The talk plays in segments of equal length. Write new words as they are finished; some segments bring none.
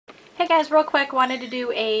guys, real quick, wanted to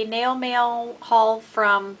do a nail mail haul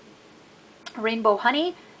from Rainbow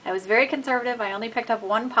Honey. I was very conservative. I only picked up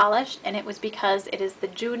one polish, and it was because it is the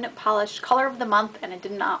June polish color of the month, and I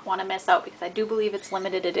did not want to miss out because I do believe it's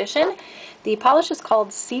limited edition. The polish is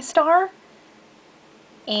called Sea Star,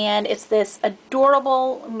 and it's this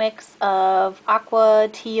adorable mix of aqua,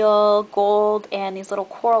 teal, gold, and these little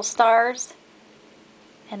coral stars,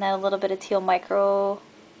 and then a little bit of teal micro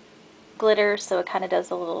glitter, so it kind of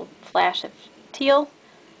does a little flash of teal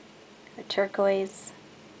or turquoise.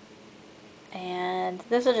 And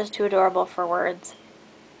this is just too adorable for words.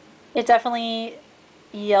 It definitely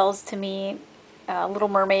yells to me Little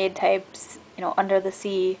Mermaid types, you know, under the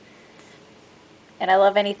sea. And I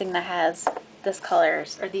love anything that has this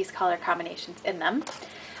colors or these color combinations in them.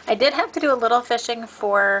 I did have to do a little fishing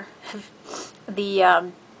for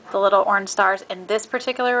the little orange stars in this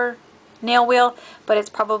particular nail wheel, but it's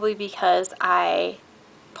probably because I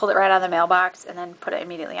pulled it right out of the mailbox and then put it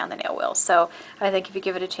immediately on the nail wheel. So I think if you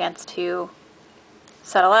give it a chance to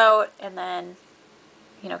settle out and then,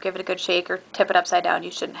 you know, give it a good shake or tip it upside down,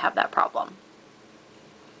 you shouldn't have that problem.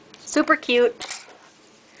 Super cute.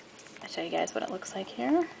 I'll show you guys what it looks like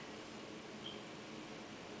here.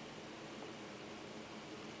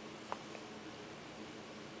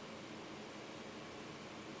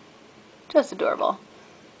 Just adorable.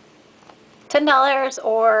 $10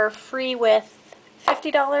 or free with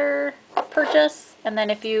 $50 purchase, and then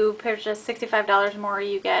if you purchase $65 more,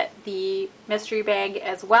 you get the mystery bag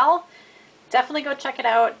as well. Definitely go check it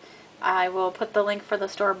out. I will put the link for the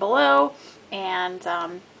store below, and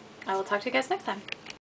I will talk to you guys next time.